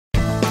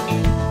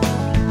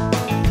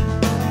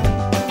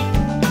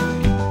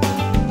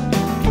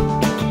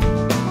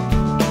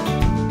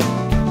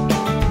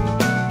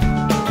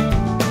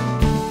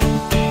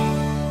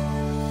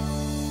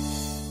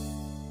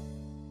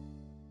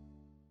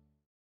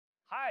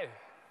Hi.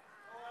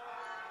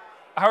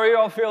 How are you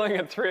all feeling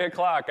at 3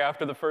 o'clock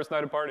after the first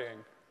night of partying?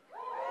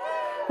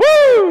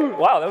 Woo!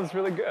 Wow, that was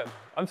really good.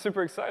 I'm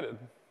super excited.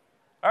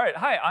 All right,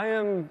 hi, I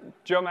am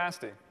Joe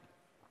Mastey.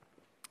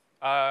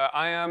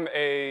 I am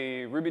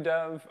a Ruby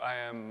dev. I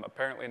am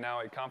apparently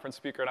now a conference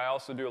speaker, and I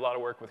also do a lot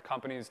of work with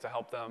companies to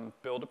help them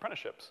build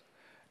apprenticeships.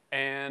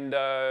 And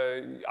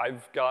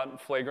I've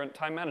got flagrant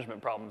time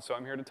management problems, so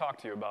I'm here to talk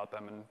to you about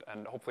them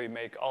and hopefully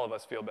make all of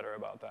us feel better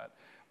about that.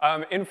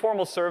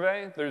 Informal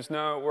survey,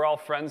 we're all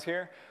friends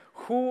here.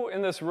 Who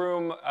in this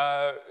room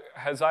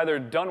has either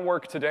done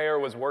work today or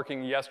was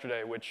working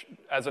yesterday, which,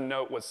 as a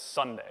note, was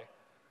Sunday?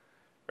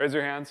 Raise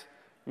your hands.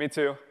 Me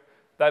too.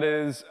 That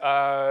is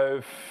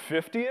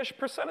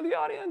 50-ish% of the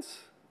audience?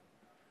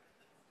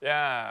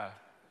 Yeah.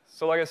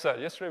 So like I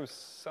said, yesterday was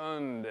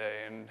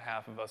Sunday, and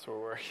half of us were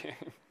working.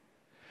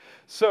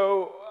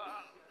 So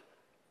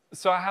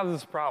I have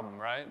this problem,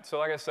 right? So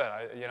like I said,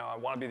 I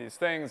want to be these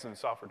things. I'm a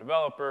software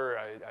developer.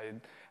 I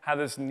have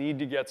this need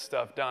to get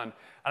stuff done.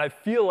 And I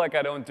feel like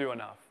I don't do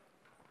enough.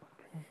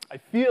 I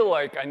feel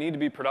like I need to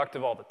be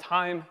productive all the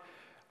time.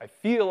 I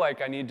feel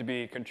like I need to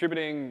be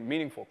contributing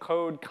meaningful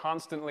code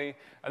constantly.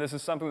 And this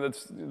is something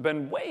that's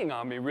been weighing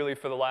on me really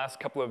for the last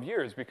couple of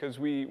years, because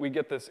we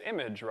get this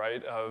image,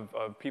 right,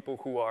 of people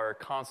who are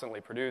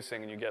constantly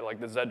producing. And you get like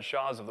the Zed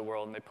Shaws of the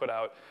world, and they put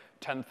out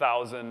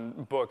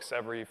 10,000 books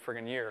every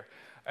friggin' year.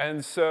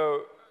 And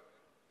so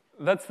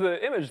that's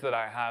the image that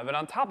I have. And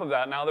on top of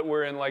that, now that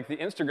we're in like the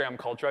Instagram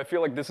culture, I feel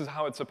like this is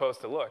how it's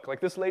supposed to look. Like,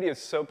 this lady is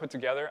so put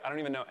together. I don't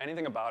even know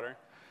anything about her.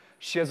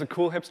 She has a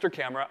cool hipster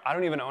camera. I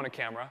don't even own a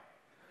camera.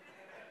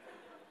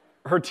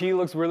 Her tea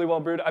looks really well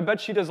brewed. I bet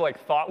she does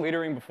like thought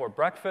leadering before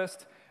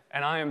breakfast,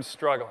 and I am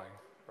struggling,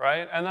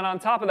 right? And then on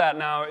top of that,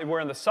 now we're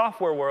in the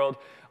software world.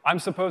 I'm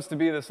supposed to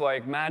be this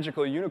like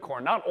magical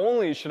unicorn. Not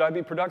only should I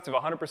be productive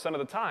 100% of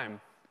the time,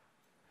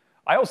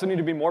 I also need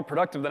to be more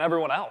productive than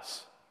everyone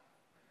else.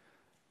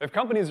 If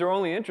companies are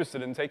only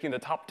interested in taking the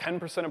top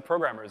 10% of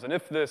programmers, and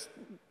if this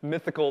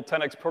mythical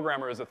 10x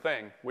programmer is a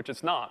thing, which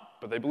it's not,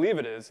 but they believe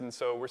it is, and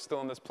so we're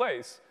still in this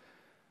place,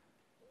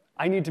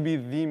 I need to be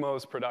the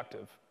most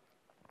productive.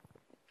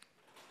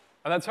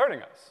 And that's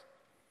hurting us.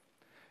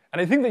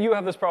 And I think that you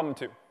have this problem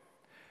too.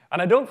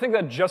 And I don't think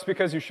that just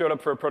because you showed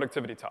up for a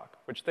productivity talk,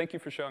 which thank you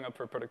for showing up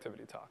for a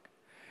productivity talk.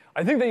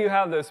 I think that you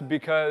have this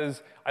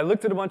because I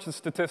looked at a bunch of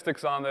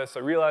statistics on this. I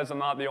realized I'm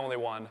not the only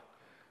one.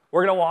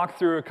 We're going to walk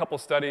through a couple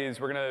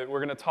studies. We're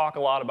going to talk a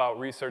lot about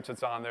research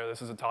that's on there.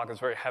 This is a talk that's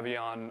very heavy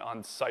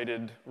on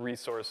cited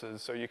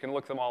resources, so you can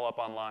look them all up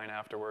online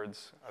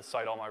afterwards. I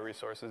cite all my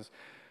resources.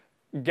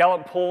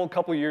 Gallup poll a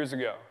couple years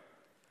ago.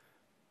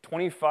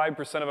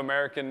 25% of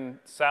American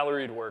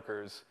salaried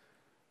workers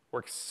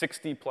work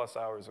 60+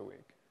 hours a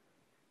week.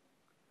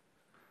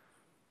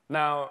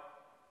 Now,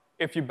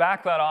 if you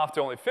back that off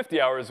to only 50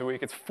 hours a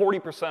week, it's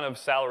 40% of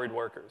salaried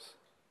workers.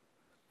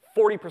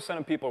 40%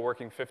 of people are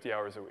working 50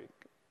 hours a week.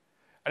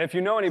 And if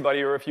you know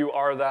anybody, or if you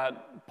are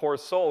that poor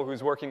soul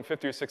who's working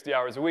 50 or 60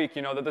 hours a week,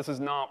 you know that this is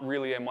not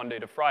really a Monday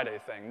to Friday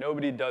thing.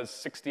 Nobody does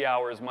 60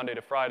 hours Monday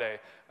to Friday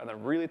and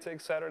then really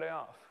takes Saturday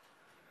off.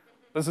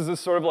 This is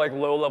this sort of like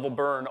low-level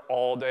burn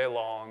all day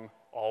long,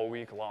 all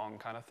week long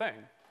kind of thing,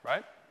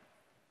 right?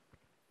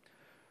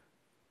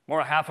 More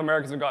than half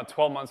Americans have gone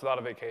 12 months without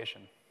a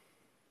vacation.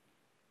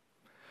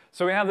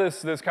 So we have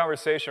this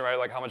conversation, right,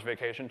 like how much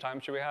vacation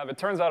time should we have? It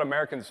turns out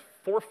Americans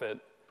forfeit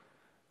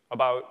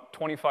about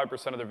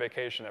 25% of their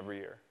vacation every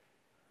year.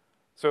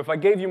 So if I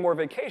gave you more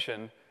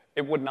vacation,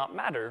 it would not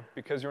matter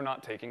because you're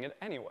not taking it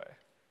anyway,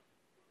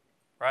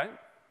 right?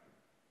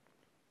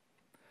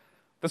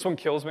 This one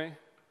kills me.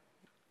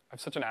 I have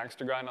such an axe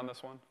to grind on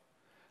this one.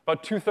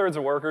 About 2/3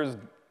 of workers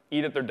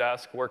eat at their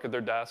desk, work at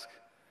their desk.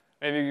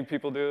 Maybe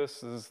people do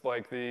this. This is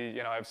like I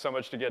have so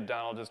much to get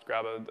done, I'll just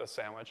grab a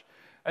sandwich.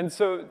 And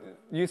so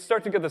you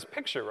start to get this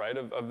picture, right,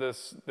 of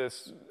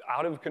this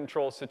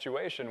out-of-control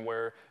situation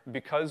where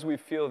because we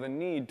feel the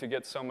need to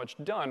get so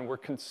much done, we're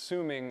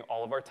consuming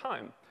all of our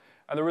time.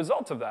 And the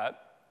result of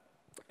that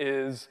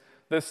is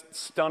this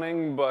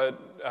stunning but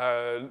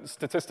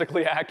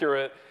statistically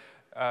accurate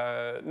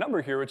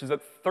number here, which is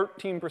that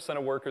 13%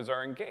 of workers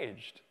are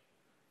engaged.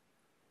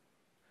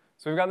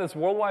 So we've got this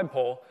worldwide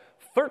poll.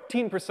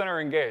 13%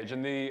 are engaged,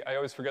 and I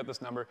always forget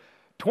this number.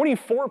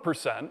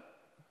 24%,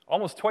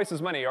 almost twice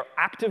as many, are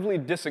actively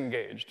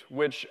disengaged,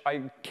 which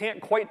I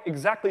can't quite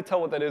exactly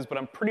tell what that is, but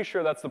I'm pretty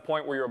sure that's the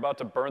point where you're about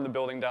to burn the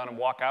building down and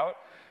walk out,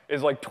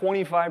 is like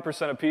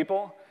 25% of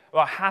people.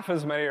 About half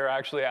as many are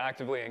actually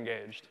actively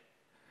engaged.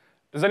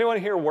 Does anyone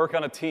here work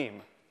on a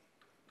team?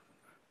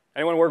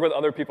 Anyone work with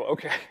other people?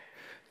 Okay.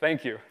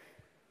 Thank you.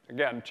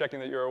 Again, checking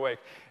that you're awake.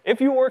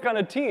 If you work on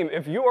a team,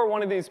 if you are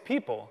one of these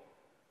people,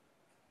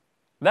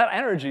 that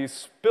energy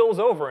spills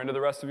over into the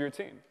rest of your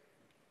team.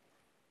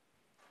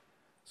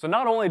 So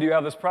not only do you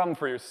have this problem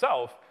for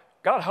yourself,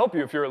 God help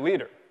you if you're a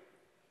leader.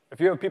 If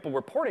you have people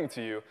reporting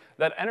to you,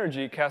 that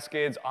energy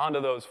cascades onto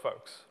those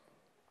folks.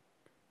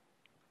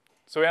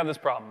 So we have this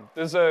problem.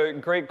 There's a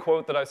great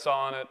quote that I saw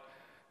on it.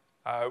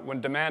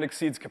 When demand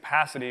exceeds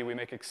capacity, we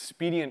make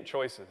expedient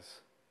choices.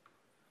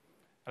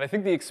 And I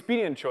think the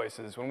expedient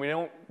choices, when we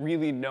don't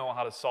really know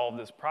how to solve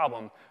this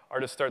problem,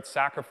 are to start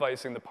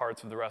sacrificing the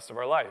parts of the rest of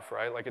our life,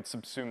 right? Like it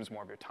subsumes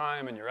more of your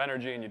time and your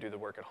energy, and you do the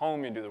work at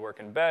home, you do the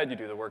work in bed, you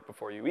do the work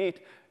before you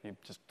eat, you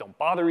just don't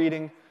bother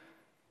eating.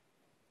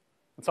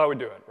 That's how we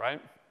do it, right?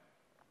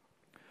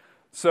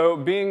 So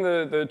being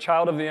the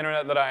child of the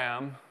internet that I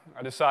am,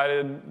 I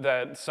decided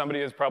that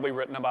somebody has probably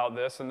written about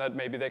this and that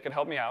maybe they could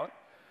help me out.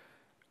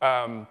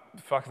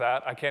 Fuck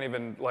that, I can't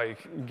even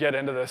like get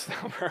into this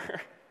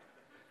number.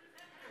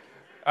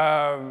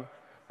 I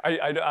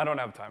don't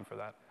have time for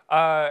that.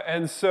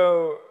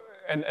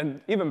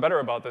 And even better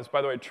about this,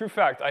 by the way, true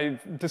fact, I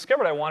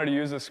discovered I wanted to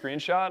use this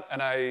screenshot,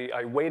 and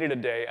I waited a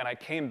day, and I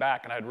came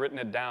back, and I'd written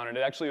it down, and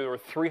there were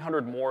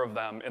 300 more of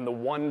them in the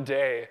one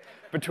day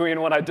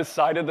between when I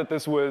decided that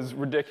this was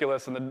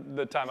ridiculous and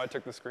the time I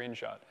took the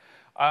screenshot.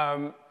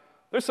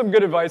 There's some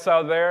good advice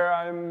out there,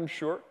 I'm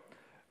sure.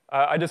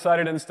 I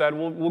decided instead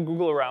we'll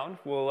Google around.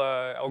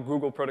 I'll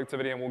Google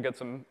productivity and we'll get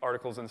some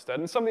articles instead.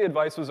 And some of the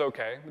advice was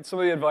okay, but some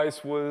of the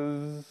advice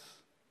was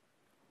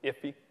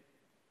iffy.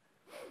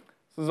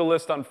 This is a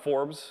list on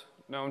Forbes,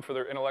 known for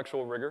their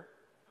intellectual rigor.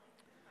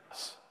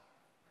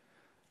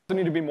 You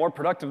need to be more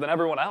productive than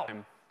everyone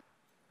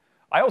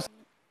else.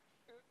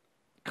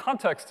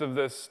 Context of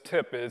this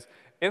tip is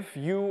if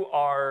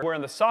we're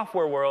in the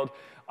software world,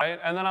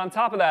 and then on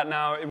top of that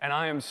now, and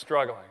I am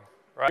struggling.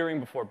 Right?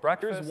 Before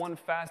breakfast. Here's one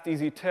fast,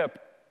 easy tip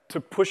to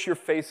push your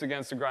face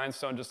against the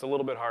grindstone just a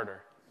little bit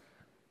harder.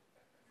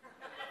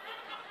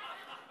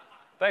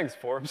 Thanks,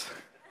 Forbes.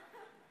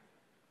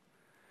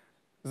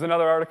 There's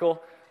another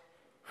article.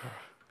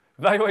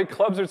 Evaluate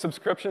clubs or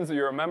subscriptions that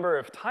you're a member.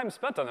 If time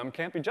spent on them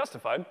can't be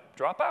justified,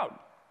 drop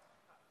out.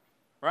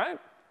 Right?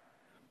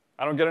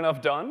 I don't get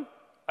enough done.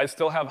 I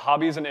still have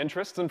hobbies and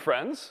interests and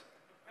friends.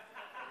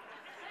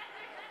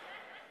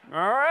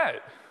 All right.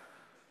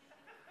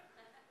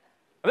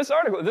 This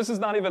article, this is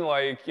not even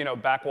like,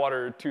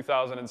 backwater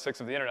 2006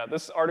 of the internet.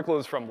 This article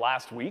is from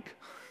last week.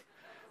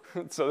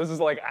 So this is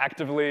like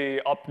actively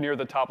up near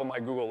the top of my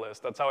Google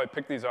list. That's how I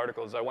picked these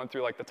articles. I went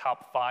through like the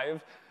top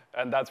 5,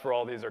 and that's where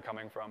all these are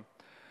coming from.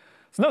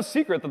 It's no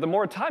secret that the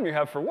more time you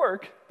have for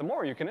work, the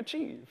more you can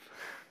achieve.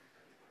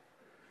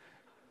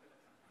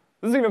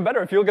 This is even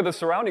better if you look at the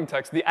surrounding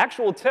text. The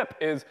actual tip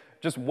is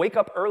just wake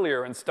up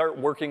earlier and start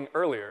working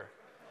earlier.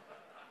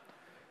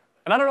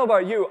 And I don't know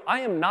about you,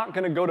 I am not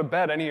going to go to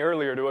bed any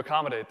earlier to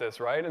accommodate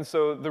this, right? And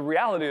so the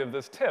reality of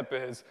this tip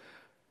is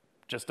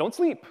just don't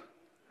sleep,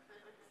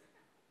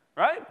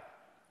 right?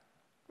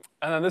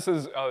 And then this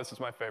is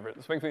my favorite.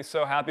 This makes me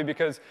so happy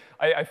because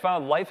I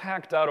found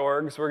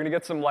lifehack.org, so we're going to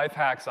get some life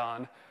hacks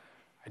on.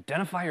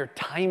 Identify your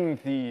time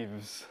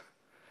thieves.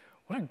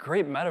 What a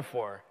great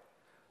metaphor.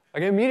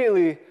 Like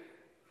immediately,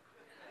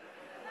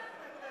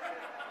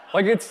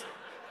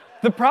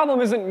 the problem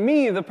isn't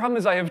me, the problem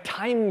is I have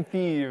time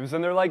thieves,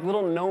 and they're like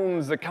little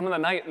gnomes that come in the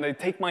night and they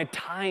take my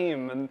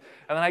time, and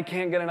then I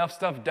can't get enough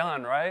stuff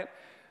done, right?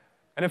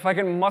 And if I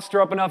can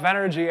muster up enough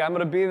energy, I'm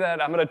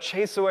gonna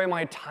chase away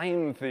my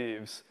time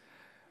thieves.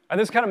 And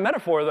this kind of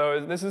metaphor,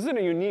 though, this isn't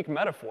a unique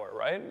metaphor,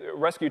 right?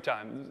 Rescue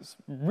time, this is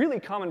a really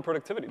common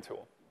productivity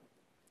tool.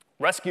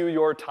 Rescue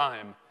your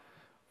time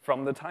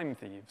from the time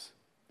thieves.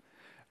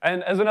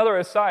 And as another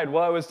aside,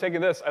 while I was taking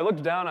this, I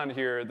looked down on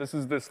here. This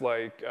is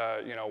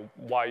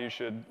why you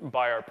should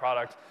buy our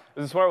product.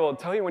 This is where I will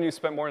tell you when you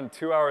spent more than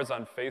 2 hours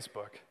on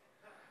Facebook.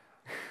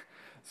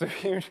 So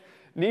if you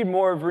need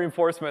more of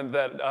reinforcement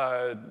that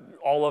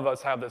all of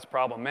us have this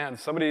problem, man,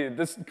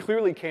 this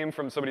clearly came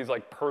from somebody's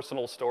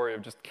personal story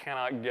of just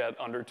cannot get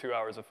under 2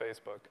 hours of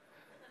Facebook.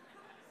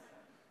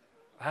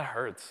 That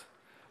hurts.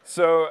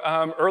 So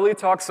early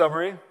talk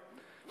summary.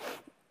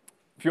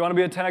 If you want to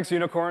be a 10x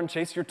unicorn,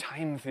 chase your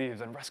time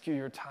thieves and rescue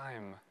your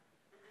time.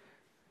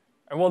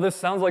 And while this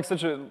sounds like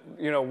such a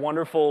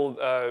wonderful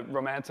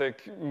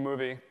romantic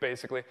movie,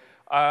 basically,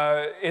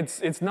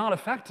 it's not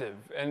effective.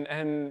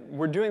 And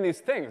we're doing these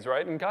things,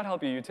 right? And God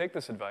help you, you take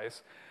this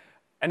advice,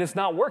 and it's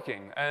not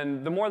working.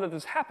 And the more that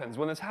this happens,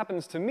 when this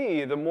happens to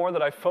me, the more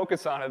that I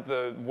focus on it,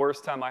 the worse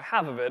time I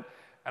have of it,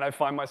 and I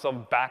find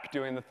myself back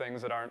doing the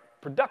things that aren't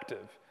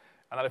productive,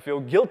 and that I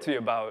feel guilty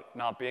about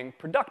not being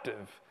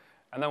productive.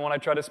 And then when I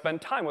try to spend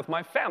time with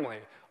my family,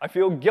 I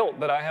feel guilt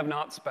that I have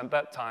not spent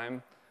that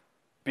time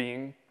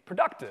being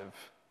productive.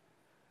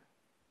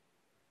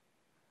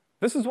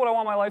 This is what I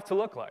want my life to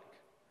look like.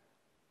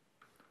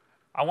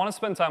 I want to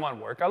spend time on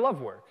work. I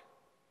love work.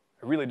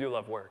 I really do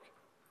love work.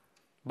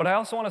 But I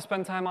also want to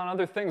spend time on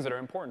other things that are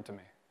important to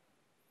me.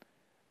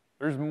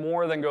 There's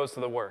more than goes to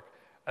the work.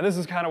 And this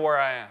is kind of where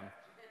I am.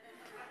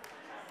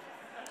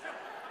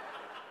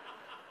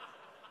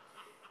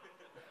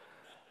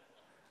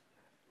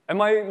 And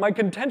my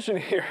contention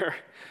here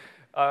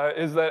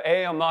is that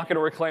A, I'm not going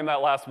to reclaim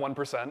that last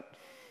 1%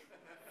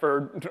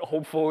 for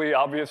hopefully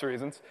obvious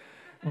reasons.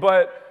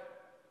 But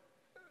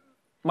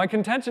my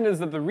contention is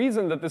that the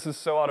reason that this is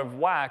so out of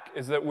whack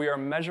is that we are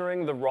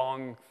measuring the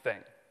wrong thing.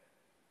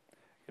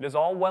 It is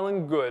all well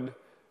and good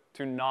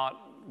to not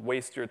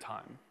waste your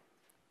time.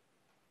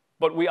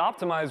 But we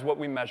optimize what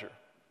we measure.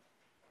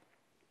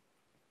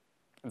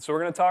 And so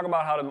we're going to talk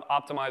about how to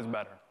optimize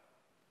better.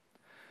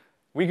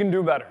 We can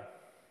do better.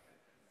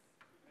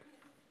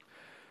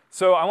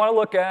 So I want to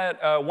look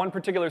at one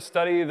particular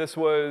study. This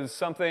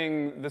was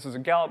a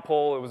Gallup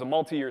poll. It was a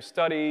multi-year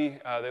study.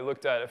 They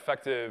looked at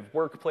effective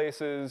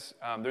workplaces.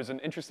 There's an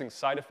interesting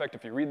side effect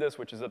if you read this,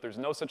 which is that there's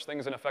no such thing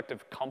as an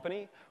effective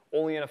company,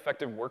 only an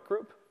effective work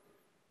group.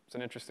 It's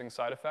an interesting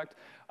side effect.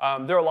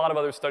 There are a lot of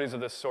other studies of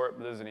this sort,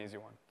 but this is an easy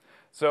one.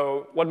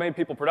 So what made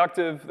people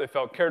productive? They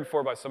felt cared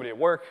for by somebody at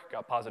work,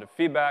 got positive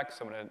feedback,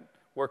 someone at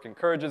work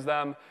encourages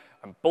them.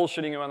 I'm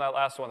bullshitting you on that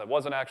last one that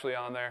wasn't actually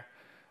on there.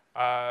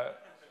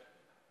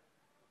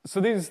 So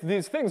these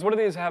things, what do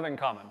these have in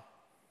common?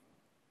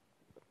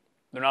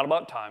 They're not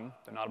about time.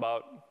 They're not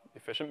about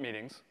efficient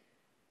meetings,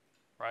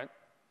 right?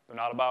 They're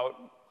not about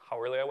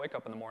how early I wake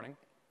up in the morning.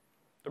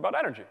 They're about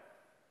energy.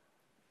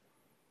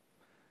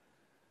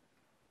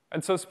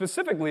 And so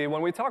specifically,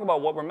 when we talk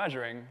about what we're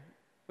measuring,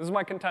 this is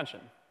my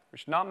contention. We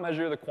should not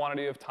measure the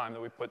quantity of time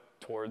that we put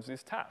towards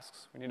these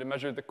tasks. We need to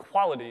measure the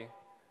quality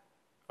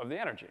of the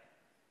energy.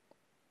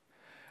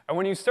 And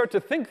when you start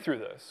to think through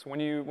this, when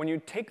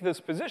you take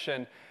this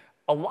position,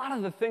 a lot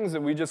of the things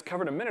that we just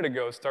covered a minute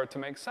ago start to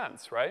make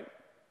sense, right?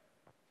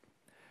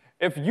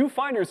 If you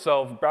find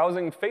yourself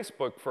browsing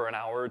Facebook for an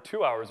hour or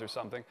 2 hours or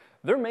something,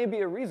 there may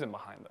be a reason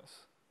behind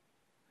this.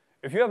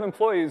 If you have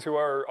employees who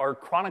are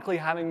chronically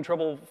having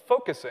trouble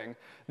focusing,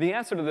 the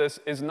answer to this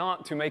is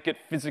not to make it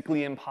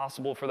physically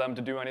impossible for them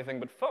to do anything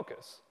but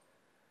focus.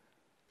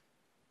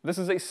 This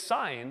is a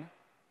sign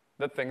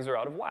that things are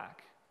out of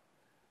whack.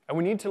 And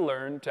we need to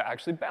learn to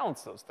actually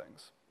balance those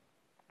things.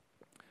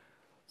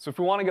 So if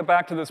we want to get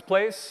back to this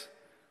place,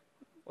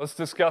 let's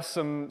discuss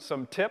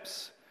some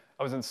tips.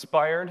 I was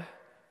inspired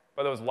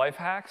by those life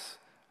hacks.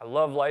 I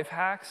love life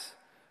hacks.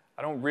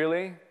 I don't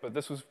really, but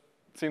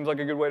seems like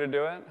a good way to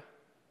do it.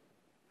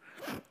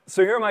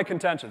 So here are my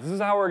contentions. This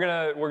is how we're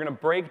gonna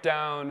break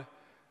down.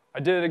 I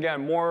did it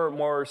again,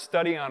 more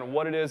study on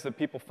what it is that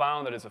people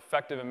found that is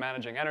effective in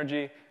managing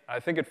energy. And I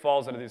think it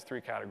falls into these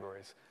three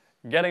categories: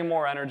 getting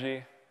more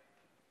energy,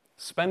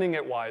 spending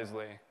it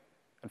wisely,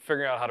 and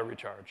figuring out how to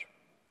recharge.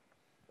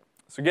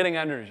 So getting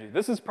energy.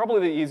 This is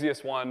probably the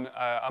easiest one.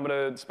 I'm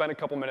going to spend a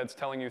couple minutes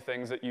telling you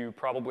things that you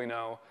probably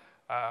know.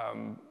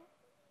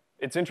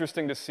 It's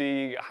interesting to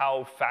see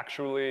how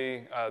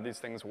factually these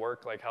things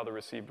work, like how the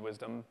received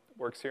wisdom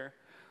works here.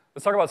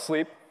 Let's talk about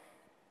sleep.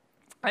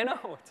 I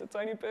know, it's a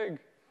tiny pig.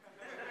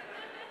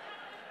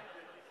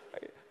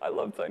 I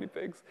love tiny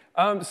pigs.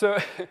 So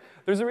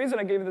there's a reason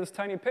I gave you this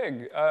tiny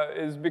pig,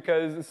 is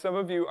because some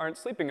of you aren't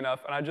sleeping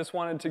enough, and I just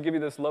wanted to give you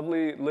this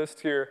lovely list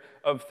here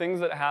of things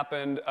that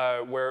happened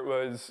where it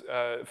was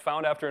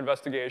found after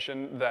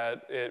investigation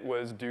that it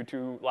was due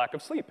to lack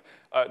of sleep.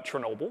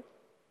 Chernobyl,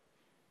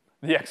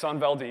 the Exxon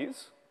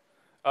Valdez,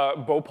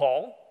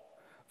 Bhopal,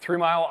 3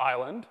 Mile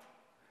Island,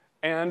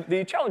 and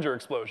the Challenger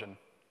explosion.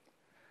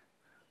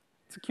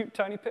 It's a cute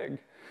tiny pig.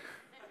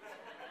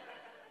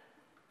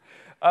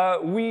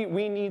 We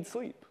need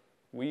sleep.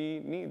 We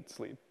need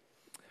sleep.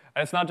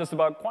 And it's not just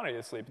about quantity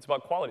of sleep, it's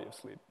about quality of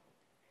sleep.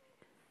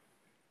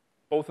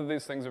 Both of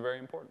these things are very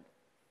important.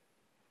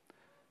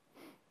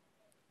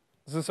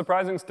 This is a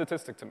surprising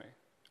statistic to me.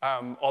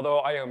 Although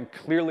I am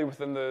clearly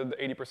within the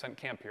 80%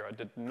 camp here. I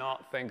did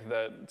not think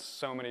that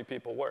so many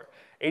people were.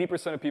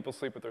 80% of people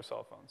sleep with their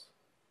cell phones.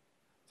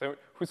 So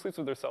who sleeps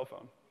with their cell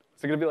phone?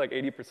 Is it going to be like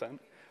 80%?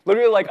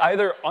 Literally, like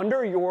either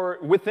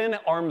within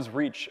arm's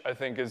reach, I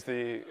think is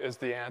the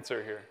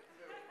answer here.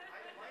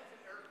 Mine's in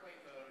airplane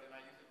mode, and I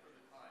use it for the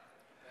time.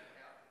 Does that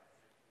count?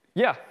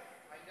 Yeah.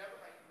 I never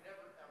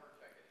ever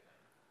check it.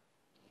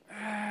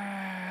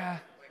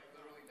 Like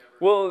literally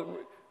never.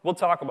 We'll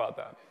talk about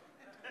that.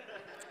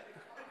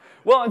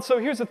 Well, and so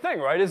here's the thing,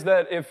 right, is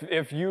that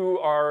if you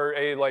are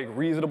a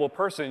reasonable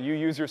person, you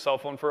use your cell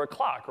phone for a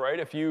clock, right?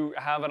 If you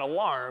have an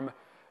alarm,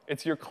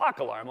 it's your clock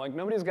alarm. Like,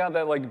 nobody's got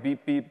that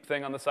beep beep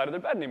thing on the side of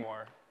their bed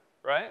anymore,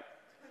 right?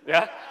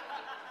 Yeah?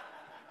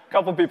 A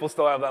couple people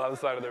still have that on the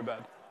side of their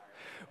bed.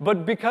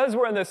 But because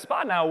we're in this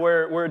spot now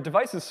where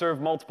devices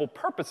serve multiple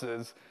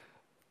purposes,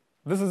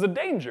 this is a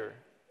danger.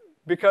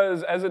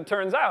 Because as it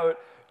turns out,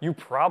 you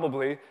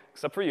probably,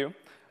 except for you,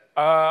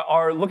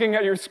 are looking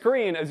at your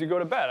screen as you go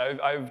to bed.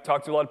 I've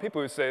talked to a lot of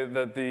people who say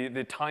that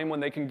the time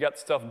when they can get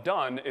stuff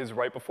done is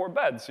right before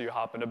bed. So you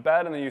hop into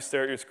bed, and then you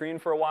stare at your screen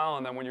for a while,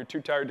 and then when you're too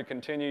tired to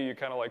continue, you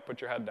kind of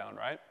put your head down,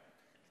 right?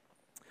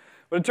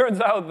 But it turns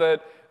out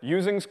that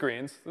using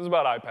screens, this is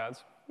about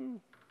iPads,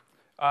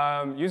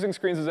 using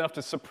screens is enough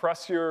to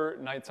suppress your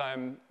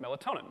nighttime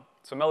melatonin.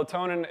 So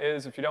melatonin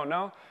is, if you don't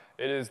know,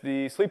 it is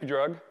the sleepy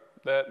drug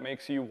that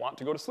makes you want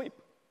to go to sleep.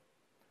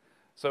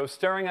 So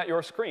staring at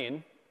your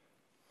screen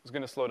is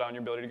going to slow down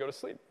your ability to go to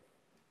sleep.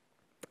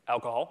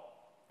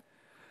 Alcohol.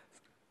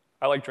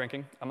 I like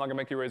drinking. I'm not going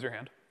to make you raise your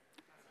hand.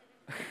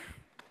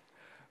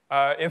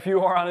 If you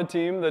are on a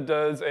team that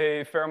does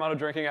a fair amount of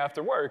drinking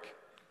after work,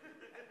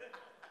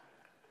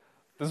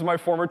 this is my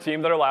former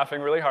team that are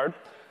laughing really hard.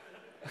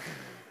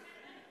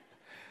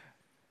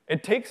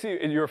 It takes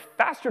you're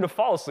faster to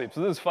fall asleep.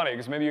 So this is funny,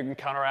 because maybe you can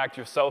counteract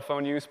your cell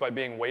phone use by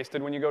being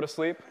wasted when you go to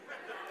sleep.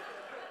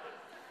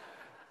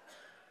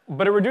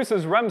 But it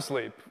reduces REM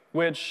sleep,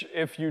 which,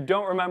 if you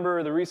don't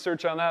remember the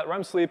research on that,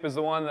 REM sleep is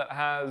the one that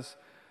has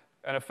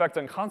an effect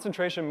on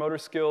concentration, motor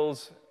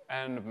skills,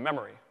 and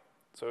memory.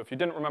 So if you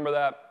didn't remember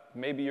that,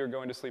 maybe you're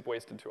going to sleep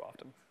wasted too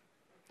often.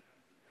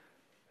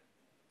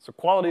 So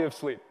quality of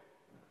sleep.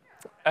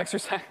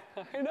 Exercise,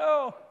 I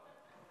know.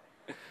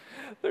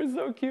 They're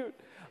so cute.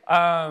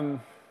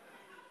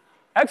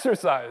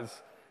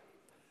 Exercise.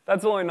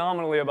 That's only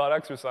nominally about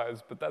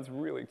exercise, but that's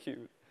really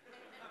cute.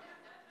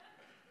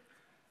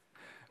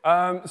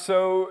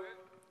 So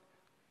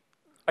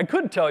I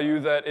could tell you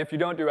that if you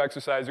don't do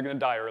exercise, you're going to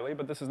die early,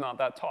 but this is not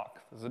that talk.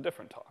 This is a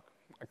different talk.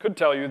 I could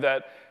tell you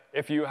that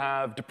if you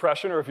have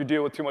depression or if you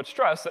deal with too much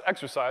stress, that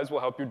exercise will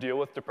help you deal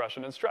with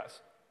depression and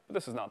stress. But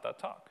this is not that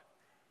talk.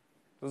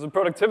 This is a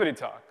productivity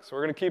talk, so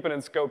we're going to keep it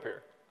in scope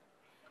here.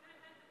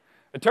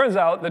 It turns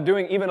out that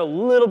doing even a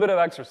little bit of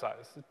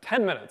exercise,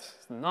 10 minutes,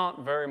 is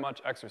not very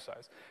much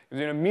exercise. Gives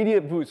you an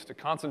immediate boost to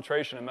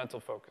concentration and mental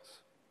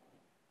focus.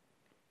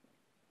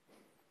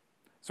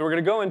 So we're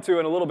going to go into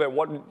in a little bit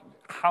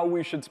how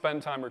we should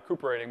spend time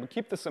recuperating, but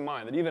keep this in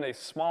mind, that even a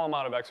small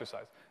amount of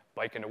exercise,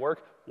 bike into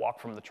work, walk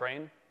from the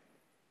train,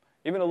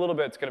 even a little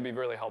bit is going to be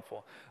really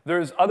helpful.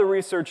 There's other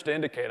research to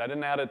indicate, I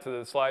didn't add it to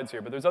the slides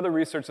here, but there's other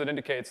research that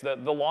indicates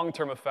that the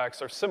long-term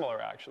effects are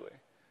similar, actually.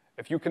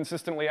 If you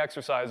consistently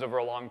exercise over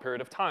a long period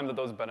of time, that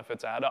those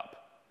benefits add up.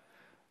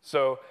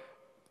 So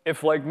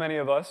if, like many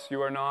of us, you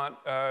are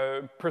not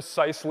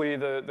precisely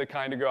the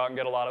kind to go out and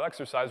get a lot of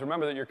exercise,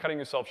 remember that you're cutting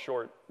yourself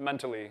short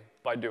mentally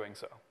by doing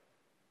so.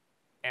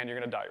 And you're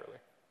going to die early.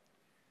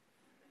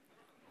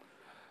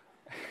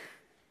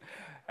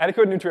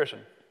 Adequate nutrition.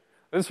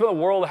 This is from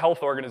the World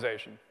Health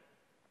Organization.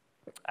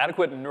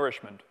 Adequate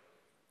nourishment.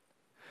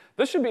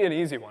 This should be an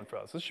easy one for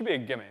us. This should be a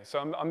gimme. So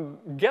I'm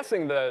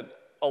guessing that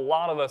a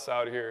lot of us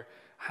out here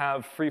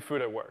have free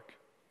food at work,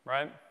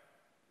 right?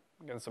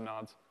 I'm getting some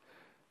nods.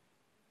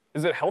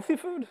 Is it healthy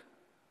food?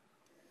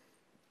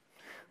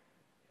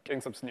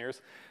 Getting some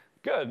sneers.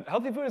 Good.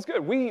 Healthy food is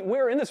good.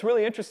 We're in this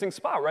really interesting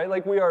spot, right?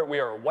 Like we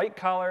are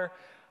white-collar,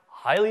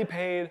 highly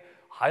paid,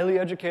 highly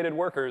educated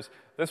workers.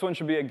 This one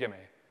should be a gimme.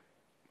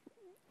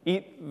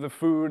 Eat the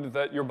food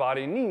that your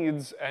body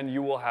needs, and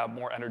you will have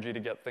more energy to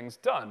get things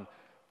done.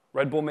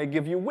 Red Bull may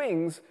give you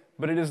wings,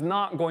 but it is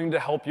not going to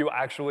help you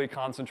actually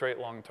concentrate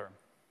long term.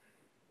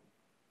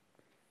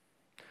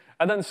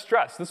 And then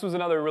stress. This was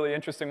another really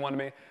interesting one to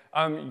me.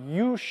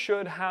 You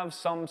should have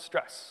some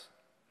stress.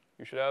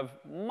 You should have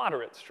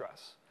moderate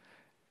stress.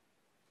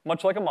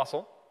 Much like a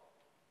muscle,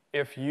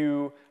 if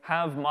you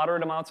have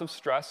moderate amounts of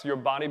stress, your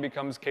body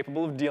becomes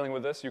capable of dealing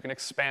with this. You can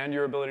expand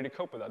your ability to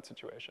cope with that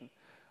situation.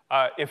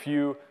 If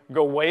you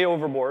go way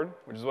overboard,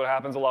 which is what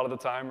happens a lot of the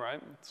time,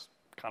 right? It's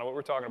kind of what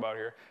we're talking about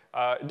here.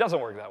 It doesn't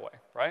work that way,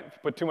 right? If you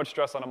put too much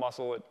stress on a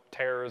muscle, it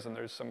tears, and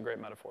there's some great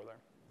metaphor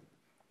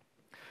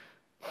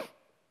there.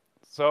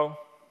 So,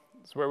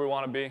 this is where we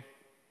want to be.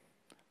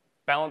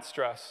 Balanced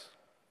stress.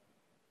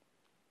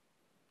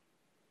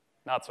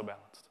 Not so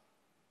balanced.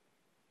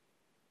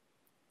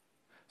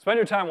 Spend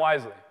your time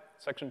wisely.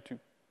 Section 2.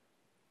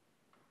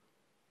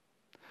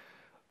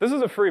 This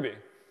is a freebie.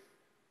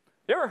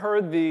 You ever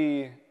heard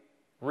the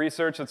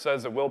research that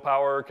says that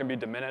willpower can be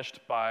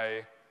diminished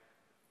by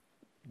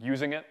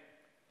using it?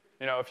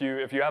 You know, if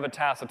you have a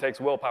task that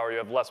takes willpower, you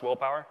have less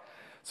willpower.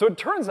 So it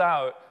turns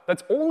out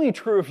that's only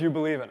true if you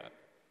believe in it.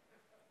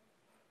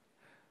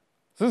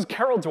 So this is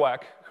Carol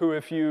Dweck, who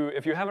if you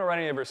haven't read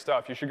any of her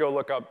stuff, you should go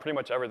look up pretty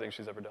much everything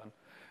she's ever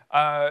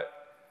done.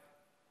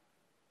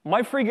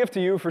 My free gift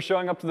to you for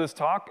showing up to this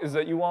talk is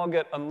that you all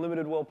get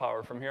unlimited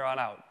willpower from here on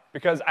out.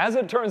 Because as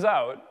it turns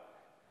out,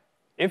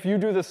 if you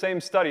do the same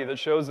study that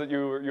shows that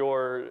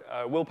your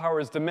willpower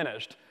is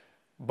diminished,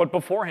 but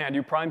beforehand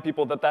you prime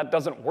people that that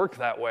doesn't work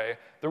that way,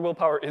 their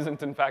willpower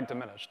isn't in fact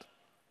diminished.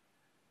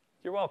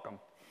 You're welcome.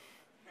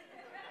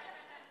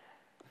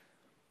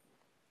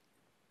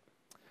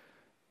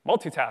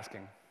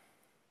 Multitasking.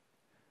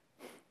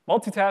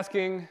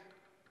 Multitasking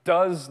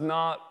does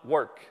not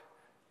work.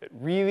 It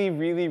really,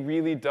 really,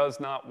 really does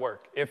not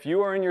work. If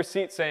you are in your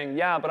seat saying,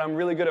 yeah, but I'm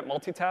really good at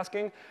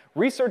multitasking,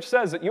 research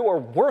says that you are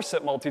worse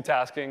at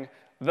multitasking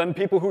than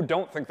people who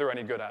don't think they're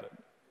any good at it,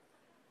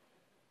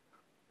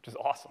 which is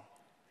awesome.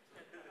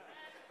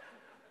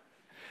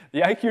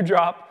 The IQ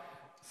drop,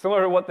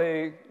 similar to what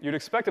you'd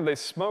expect if they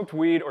smoked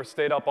weed or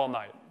stayed up all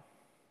night.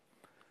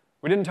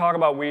 We didn't talk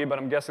about weed, but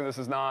I'm guessing this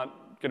is not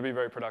going to be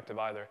very productive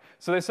either.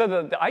 So they said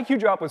that the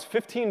IQ drop was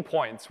 15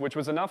 points, which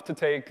was enough to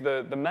take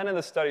the men in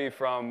the study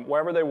from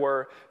wherever they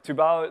were to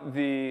about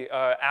the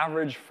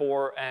average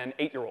for an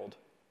 8-year-old,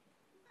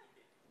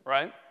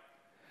 right?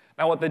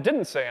 Now what they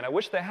didn't say, and I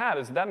wish they had,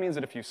 is that means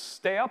that if you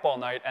stay up all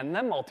night and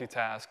then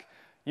multitask,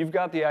 you've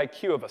got the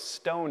IQ of a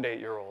stoned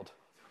 8-year-old.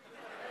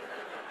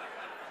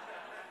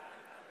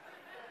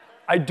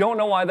 I don't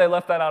know why they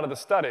left that out of the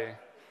study,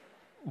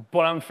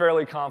 but I'm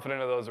fairly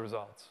confident of those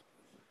results.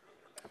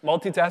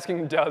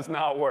 Multitasking does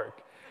not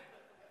work.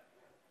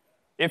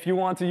 If you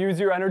want to use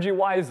your energy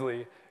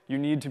wisely, you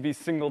need to be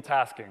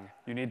single-tasking.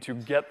 You need to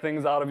get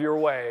things out of your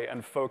way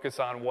and focus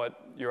on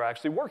what you're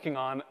actually working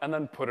on and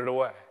then put it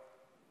away.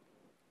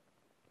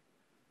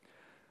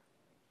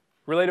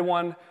 Related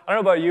one, I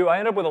don't know about you, I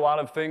end up with a lot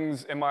of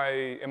things in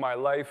my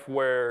life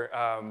where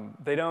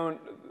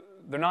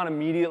they're not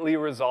immediately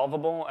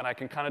resolvable, and I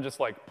can kind of just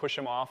like push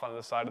them off on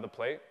the side of the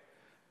plate,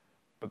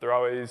 but they're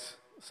always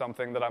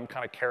something that I'm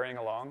kind of carrying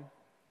along.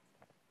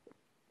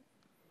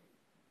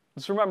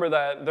 Just remember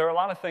that there are a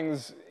lot of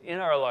things in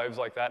our lives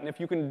like that, and if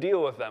you can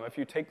deal with them, if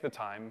you take the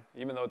time,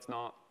 even though it's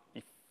not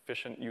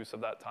efficient use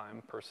of that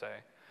time per se,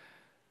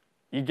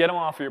 you get them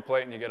off of your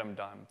plate and you get them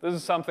done. This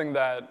is something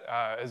that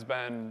has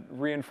been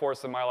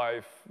reinforced in my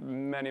life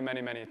many,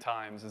 many, many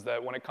times, is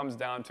that when it comes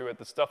down to it,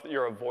 the stuff that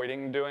you're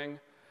avoiding doing,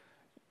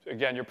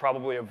 again, you're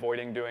probably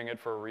avoiding doing it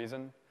for a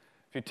reason.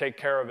 If you take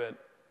care of it,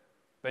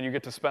 then you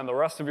get to spend the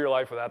rest of your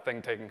life with that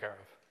thing taken care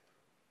of.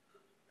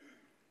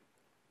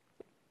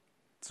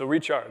 So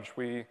recharge.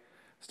 We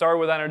start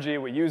with energy,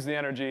 we use the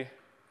energy,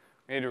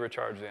 we need to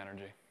recharge the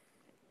energy.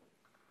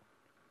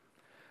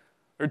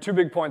 There are two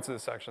big points of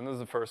this section. This is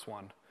the first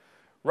one.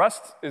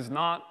 Rest is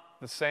not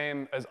the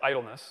same as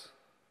idleness.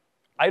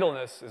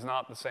 Idleness is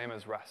not the same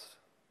as rest.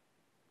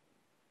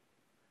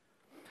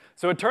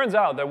 So it turns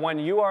out that when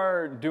you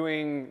are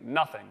doing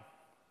nothing,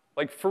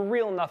 like for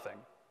real nothing,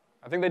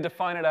 I think they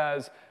define it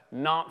as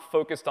not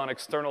focused on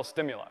external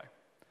stimuli,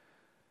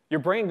 your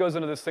brain goes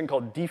into this thing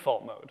called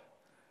default mode,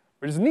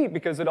 which is neat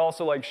because it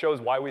also like shows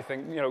why we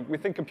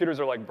think computers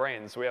are like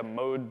brains, so we have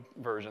mode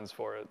versions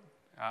for it.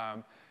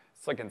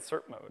 It's like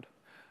insert mode.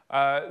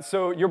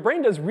 So your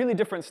brain does really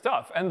different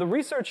stuff, and the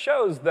research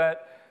shows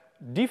that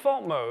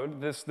default mode,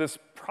 this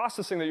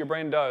processing that your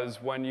brain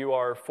does when you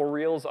are for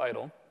reals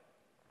idle,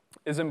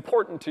 is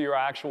important to your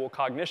actual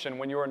cognition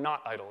when you are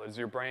not idle. Is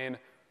your brain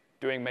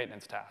doing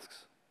maintenance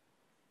tasks?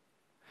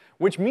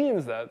 Which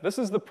means that this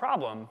is the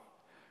problem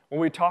when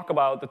we talk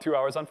about the 2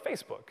 hours on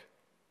Facebook.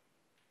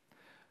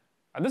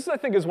 And this, I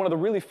think, is one of the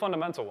really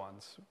fundamental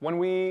ones. When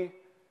we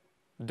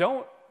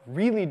don't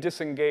really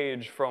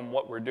disengage from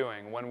what we're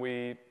doing, when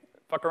we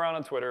fuck around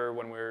on Twitter,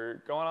 when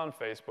we're going on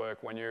Facebook,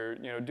 when you're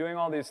doing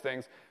all these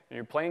things, and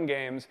you're playing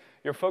games,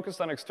 you're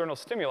focused on external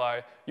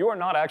stimuli, you are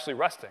not actually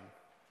resting.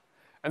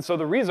 And so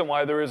the reason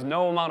why there is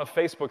no amount of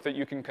Facebook that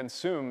you can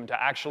consume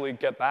to actually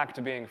get back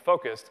to being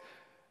focused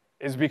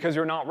is because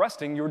you're not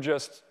resting, you're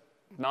just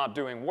not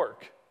doing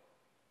work.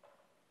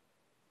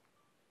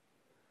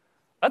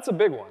 That's a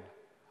big one.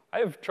 I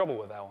have trouble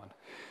with that one.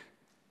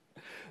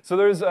 So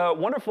there's a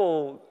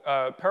wonderful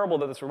parable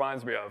that this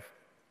reminds me of.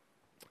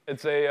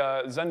 It's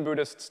a Zen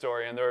Buddhist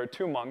story, and there are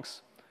two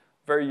monks,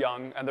 very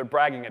young, and they're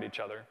bragging at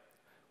each other,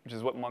 which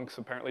is what monks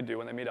apparently do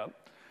when they meet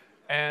up.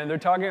 And they're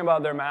talking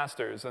about their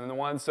masters, and the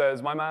one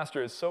says, "My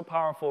master is so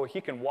powerful,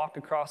 he can walk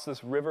across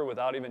this river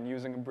without even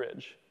using a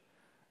bridge,"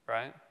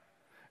 right?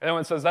 And the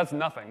one says, "That's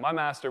nothing. My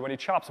master, when he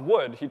chops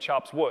wood, he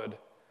chops wood.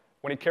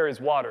 When he carries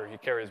water, he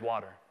carries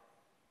water."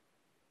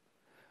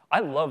 I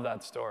love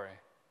that story.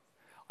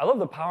 I love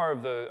the power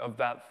of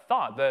that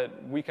thought,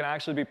 that we can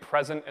actually be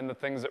present in the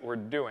things that we're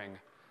doing,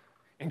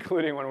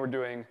 including when we're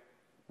doing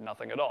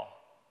nothing at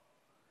all.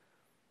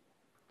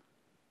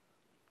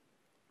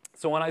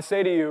 So when I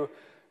say to you,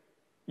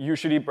 you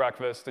should eat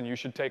breakfast and you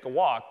should take a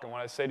walk, and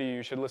when I say to you,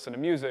 you should listen to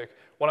music,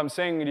 what I'm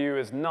saying to you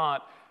is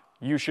not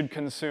you should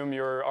consume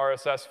your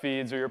RSS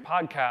feeds or your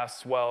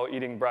podcasts while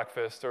eating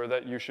breakfast, or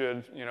that you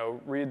should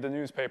read the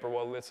newspaper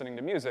while listening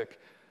to music.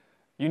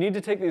 You need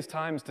to take these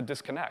times to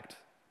disconnect.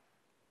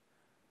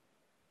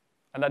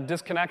 And that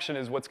disconnection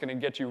is what's going to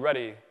get you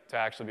ready to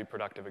actually be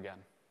productive again.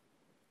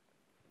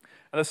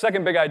 And the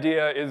second big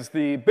idea is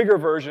the bigger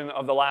version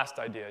of the last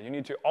idea. You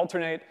need to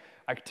alternate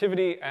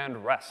activity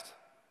and rest.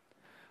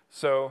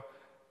 So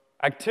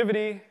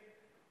activity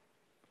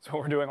is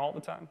what we're doing all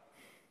the time.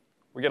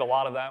 We get a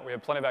lot of that. We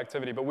have plenty of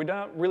activity, but we're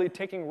not really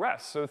taking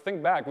rest. So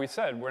think back. We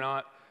said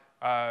we're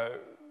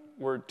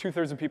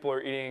 2/3 of people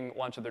are eating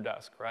lunch at their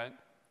desk, right?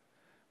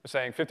 We're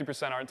saying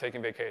 50% aren't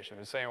taking vacation.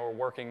 We're saying we're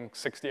working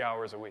 60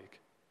 hours a week.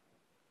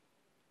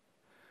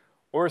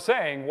 What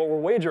we're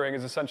wagering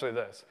is essentially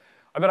this.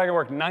 I bet I can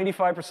work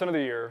 95% of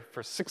the year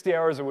for 60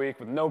 hours a week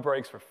with no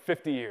breaks for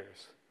 50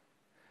 years.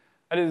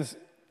 That is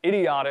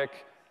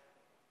idiotic,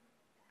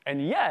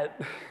 and yet,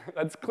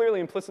 that's clearly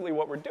implicitly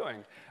what we're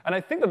doing. And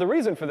I think that the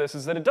reason for this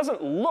is that it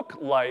doesn't look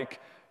like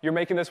you're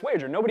making this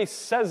wager. Nobody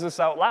says this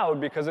out loud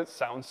because it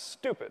sounds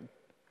stupid.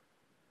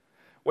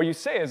 What you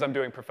say is, I'm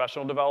doing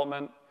professional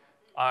development,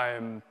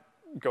 I'm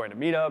going to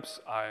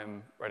meetups,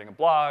 I'm writing a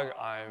blog,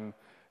 I'm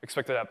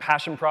expected to have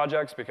passion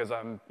projects because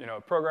I'm a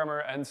programmer,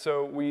 and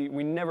so we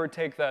never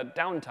take that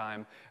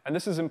downtime, and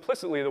this is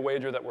implicitly the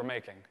wager that we're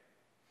making.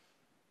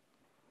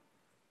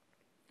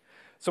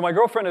 So my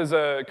girlfriend is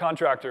a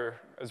contractor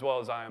as well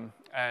as I am,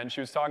 and she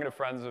was talking to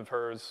friends of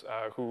hers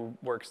who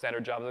work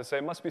standard jobs. They say,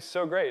 "It must be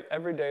so great.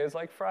 Every day is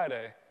like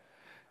Friday."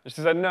 And she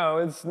said, "No,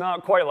 it's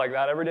not quite like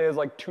that. Every day is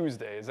like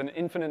Tuesdays, an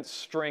infinite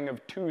string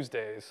of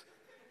Tuesdays."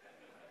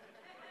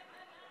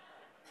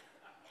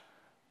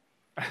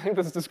 I think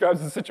this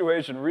describes the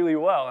situation really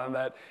well, and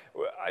that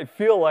I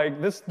feel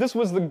like this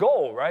was the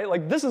goal, right?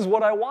 Like, this is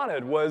what I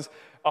wanted, was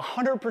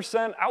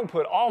 100%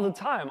 output all the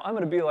time. I'm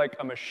going to be like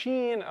a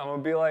machine. I'm going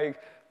to be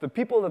like the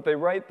people that they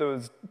write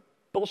those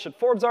bullshit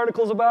Forbes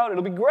articles about.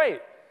 It'll be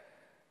great.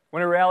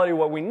 When in reality,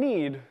 what we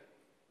need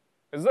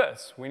is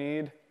this. We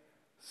need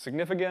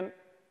significant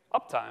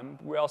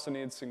uptime. We also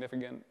need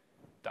significant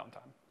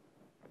downtime.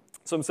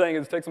 So I'm saying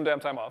is take some damn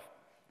time off.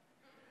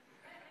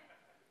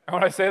 And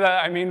when I say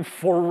that, I mean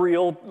for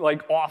real,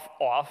 like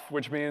off,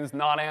 which means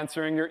not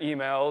answering your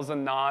emails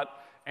and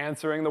not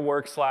answering the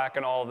work Slack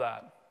and all of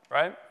that,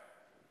 right?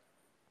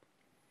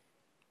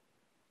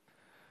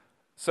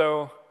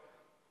 So,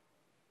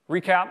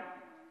 recap,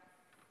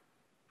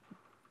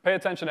 pay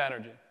attention to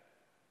energy.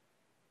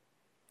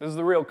 This is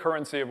the real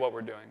currency of what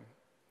we're doing.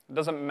 It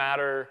doesn't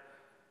matter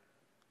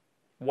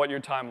what your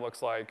time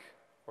looks like,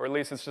 or at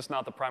least it's just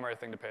not the primary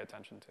thing to pay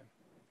attention to.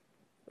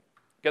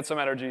 Get some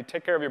energy,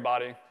 take care of your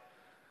body,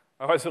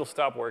 otherwise it'll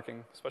stop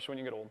working, especially when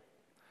you get old.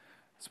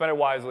 Spend it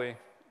wisely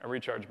and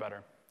recharge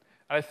better.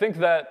 And I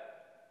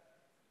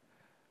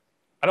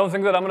don't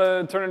think that I'm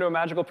going to turn into a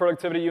magical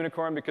productivity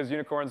unicorn because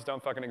unicorns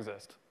don't fucking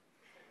exist.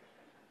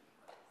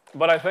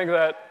 But I think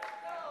that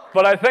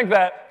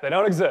they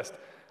don't exist.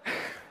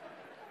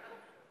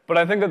 But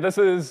I think that this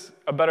is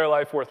a better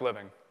life worth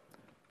living.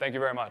 Thank you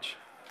very much.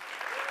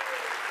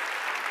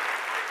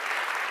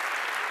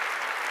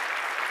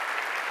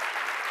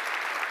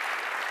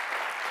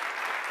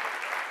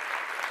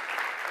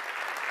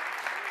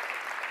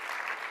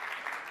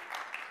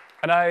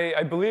 And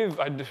I believe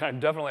I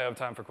definitely have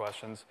time for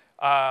questions.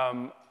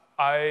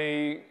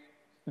 I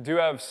do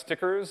have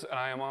stickers, and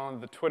I am on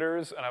the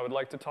Twitters, and I would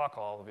like to talk to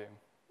all of you.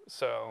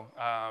 So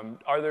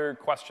are there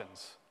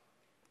questions?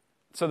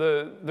 So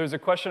there's a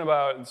question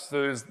about,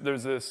 so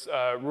there's this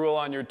rule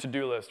on your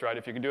to-do list, right?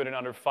 If you can do it in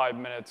under 5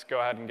 minutes, go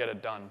ahead and get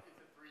it done.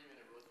 It's a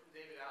 3-minute rule. It's from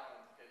David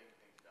Allen's Getting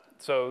Things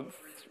Done. So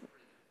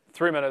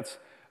 3 minutes.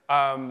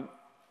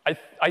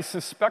 I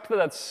suspect that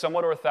that's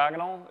somewhat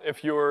orthogonal.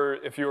 If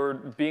you're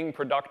being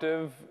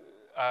productive,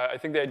 I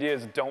think the idea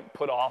is don't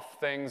put off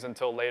things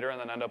until later and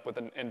then end up with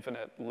an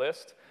infinite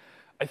list.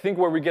 I think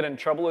where we get in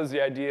trouble is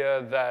the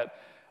idea that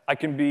I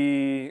can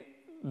be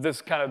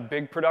this kind of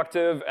big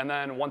productive, and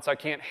then once I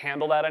can't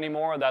handle that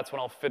anymore, that's when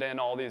I'll fit in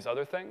all these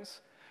other things.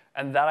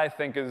 And that, I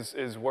think,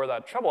 is where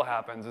that trouble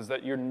happens, is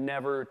that you're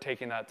never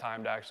taking that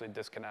time to actually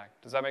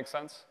disconnect. Does that make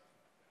sense?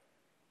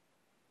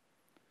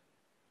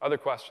 Other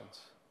questions?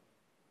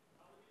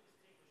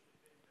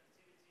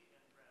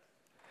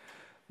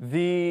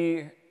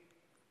 The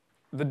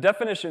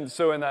definition,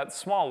 so in that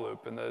small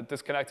loop, in the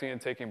disconnecting and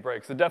taking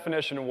breaks, the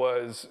definition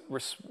was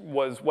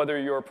whether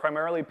you're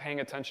primarily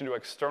paying attention to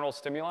external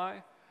stimuli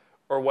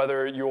or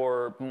whether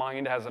your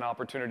mind has an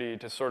opportunity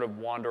to sort of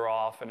wander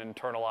off and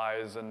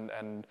internalize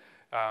and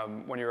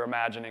when you're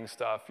imagining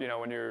stuff, you know,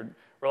 when you're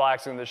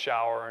relaxing in the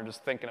shower and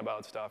just thinking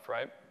about stuff,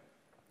 right?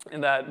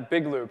 In that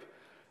big loop,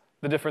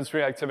 the difference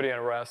between activity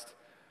and rest,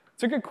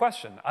 it's a good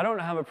question. I don't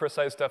have a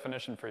precise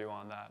definition for you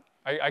on that.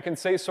 I can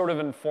say sort of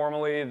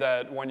informally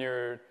that when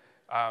you're,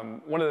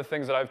 one of the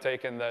things that I've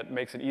taken that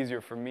makes it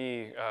easier for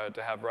me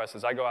to have rest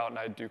is I go out and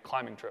I do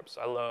climbing trips.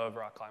 I love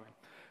rock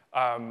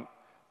climbing.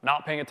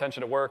 Not paying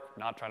attention to work,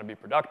 not trying to be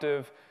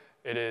productive.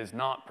 It is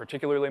not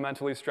particularly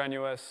mentally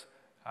strenuous.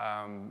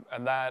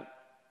 And that,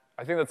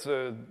 I think that's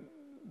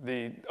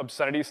the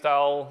obscenity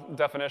style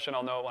definition.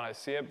 I'll know it when I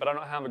see it, but I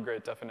don't have a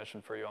great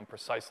definition for you on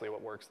precisely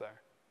what works there.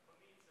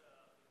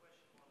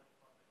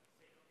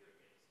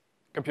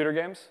 Computer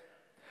games?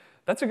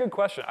 That's a good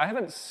question. I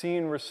haven't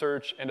seen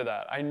research into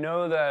that. I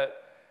know that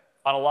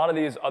on a lot of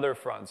these other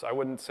fronts,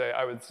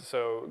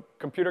 so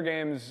computer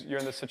games, you're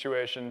in this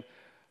situation,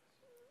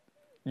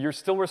 you're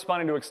still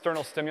responding to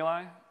external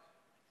stimuli,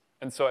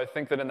 and so I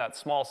think that in that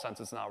small sense,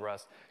 it's not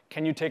rest.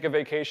 Can you take a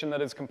vacation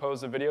that is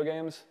composed of video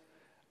games?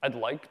 I'd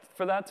like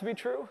for that to be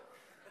true.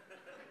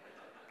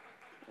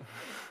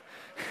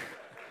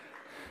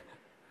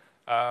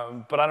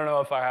 But I don't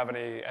know if I have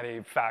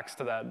any facts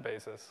to that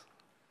basis.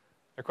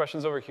 Are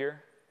questions over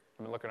here?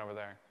 I've been looking over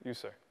there. You,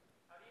 sir.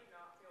 How do you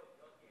not feel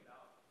guilty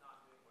about not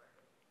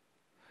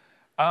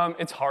doing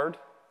work? It's hard.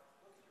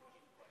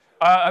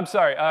 I'm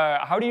sorry.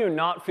 How do you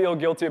not feel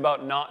guilty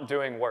about not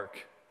doing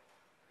work?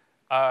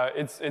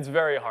 It's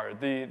very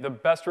hard. The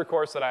best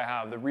recourse that I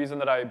have, the reason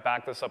that I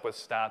back this up with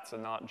stats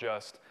and not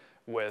just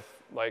with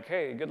like,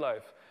 hey, good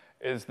life,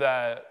 is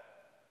that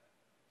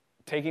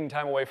taking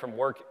time away from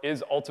work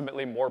is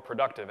ultimately more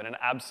productive in an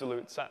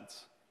absolute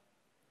sense.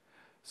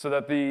 So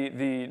that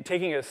the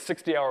taking a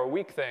 60-hour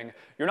week thing,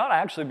 you're not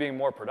actually being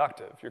more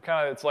productive. You're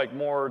kind of, it's like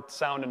more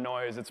sound and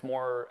noise, it's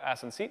more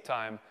ass and seat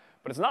time,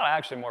 but it's not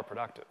actually more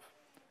productive.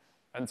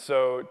 And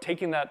so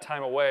taking that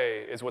time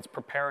away is what's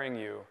preparing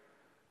you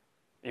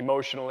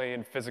emotionally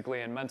and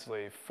physically and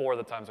mentally for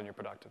the times when you're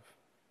productive.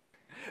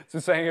 So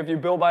saying if you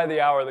bill by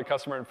the hour, the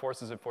customer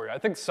enforces it for you. I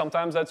think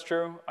sometimes that's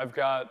true. I've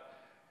got,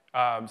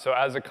 so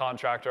as a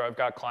contractor, I've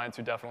got clients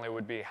who definitely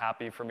would be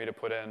happy for me to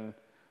put in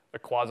a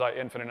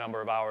quasi-infinite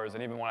number of hours,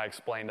 and even when I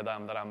explain to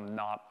them that I'm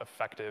not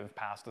effective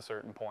past a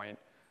certain point.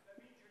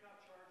 That means you're not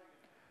charging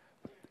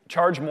enough.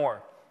 Charge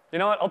more. You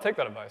know what? I'll take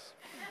that advice.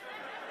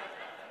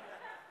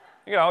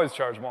 You can always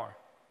charge more.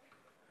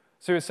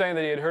 So he was saying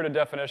that he had heard a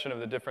definition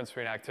of the difference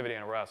between activity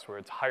and rest, where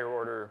it's higher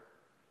order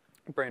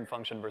brain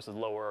function versus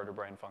lower order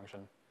brain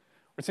function,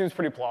 which seems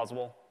pretty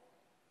plausible.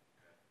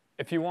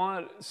 If you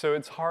want, so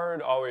it's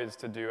hard always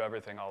to do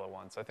everything all at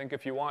once. I think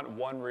if you want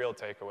one real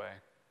takeaway,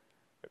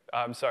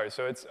 I'm sorry,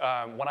 so it's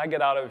when I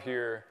get out of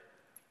here,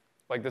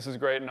 like this is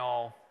great and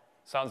all,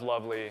 sounds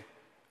lovely,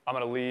 I'm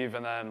gonna leave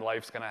and then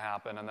life's gonna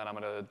happen and then I'm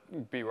gonna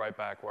be right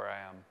back where I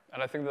am.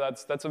 And I think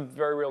that's a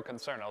very real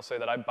concern. I'll say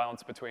that I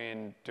bounce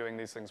between doing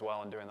these things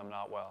well and doing them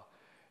not well.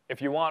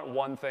 If you want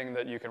one thing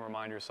that you can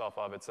remind yourself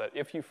of, it's that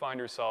if you find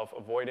yourself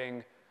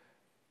avoiding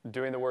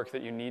doing the work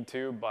that you need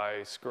to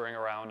by screwing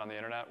around on the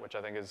internet, which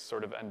I think is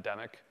sort of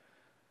endemic,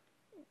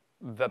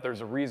 that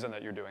there's a reason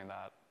that you're doing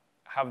that.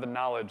 Have the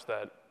knowledge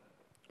that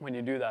when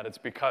you do that, it's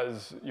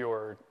because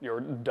you're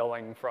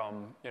dulling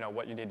from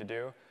what you need to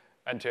do,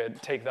 and to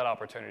take that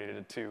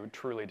opportunity to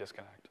truly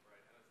disconnect.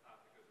 Right,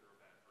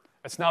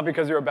 and it's not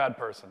because you're a bad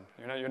person.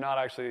 You're not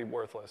actually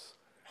worthless.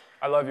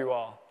 I love you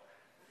all.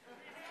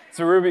 It's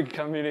a Ruby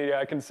community.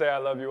 I can say I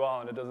love you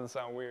all, and it doesn't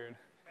sound weird.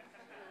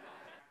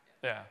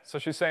 Yeah, so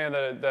she's saying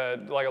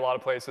that like a lot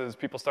of places,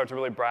 people start to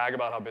really brag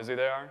about how busy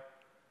they are.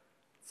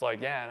 It's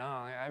like, yeah, no,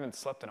 I haven't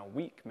slept in a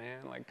week, man.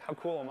 Like, how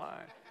cool am I?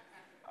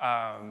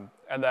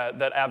 And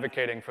that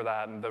advocating for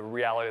that and the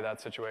reality of that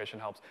situation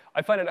helps.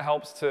 I find it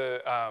helps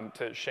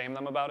to shame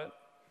them about it.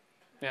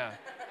 Yeah,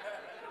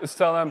 just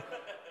tell them,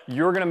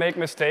 you're gonna make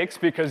mistakes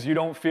because you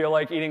don't feel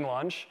like eating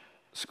lunch.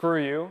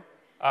 Screw you.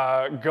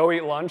 Go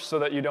eat lunch so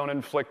that you don't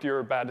inflict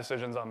your bad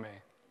decisions on me.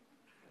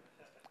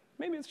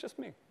 Maybe it's just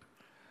me.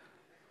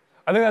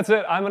 I think that's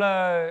it. I'm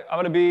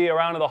gonna be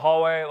around in the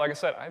hallway. Like I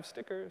said, I have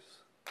stickers.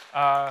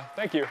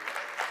 Thank you.